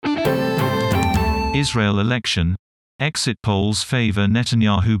Israel election. Exit polls favor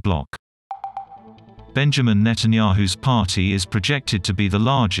Netanyahu bloc. Benjamin Netanyahu's party is projected to be the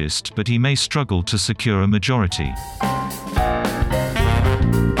largest, but he may struggle to secure a majority.